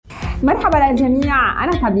مرحبا للجميع،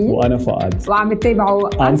 أنا سابين وأنا فؤاد وعم تتابعوا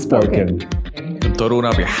Unspoken. انطرونا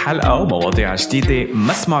بحلقة ومواضيع جديدة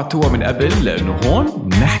ما سمعتوها من قبل، لأنه هون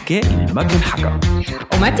نحكي اللي ما بنحكى.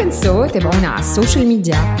 وما تنسوا تابعونا على السوشيال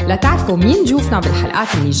ميديا لتعرفوا مين جوفنا بالحلقات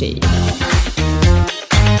اللي جاي.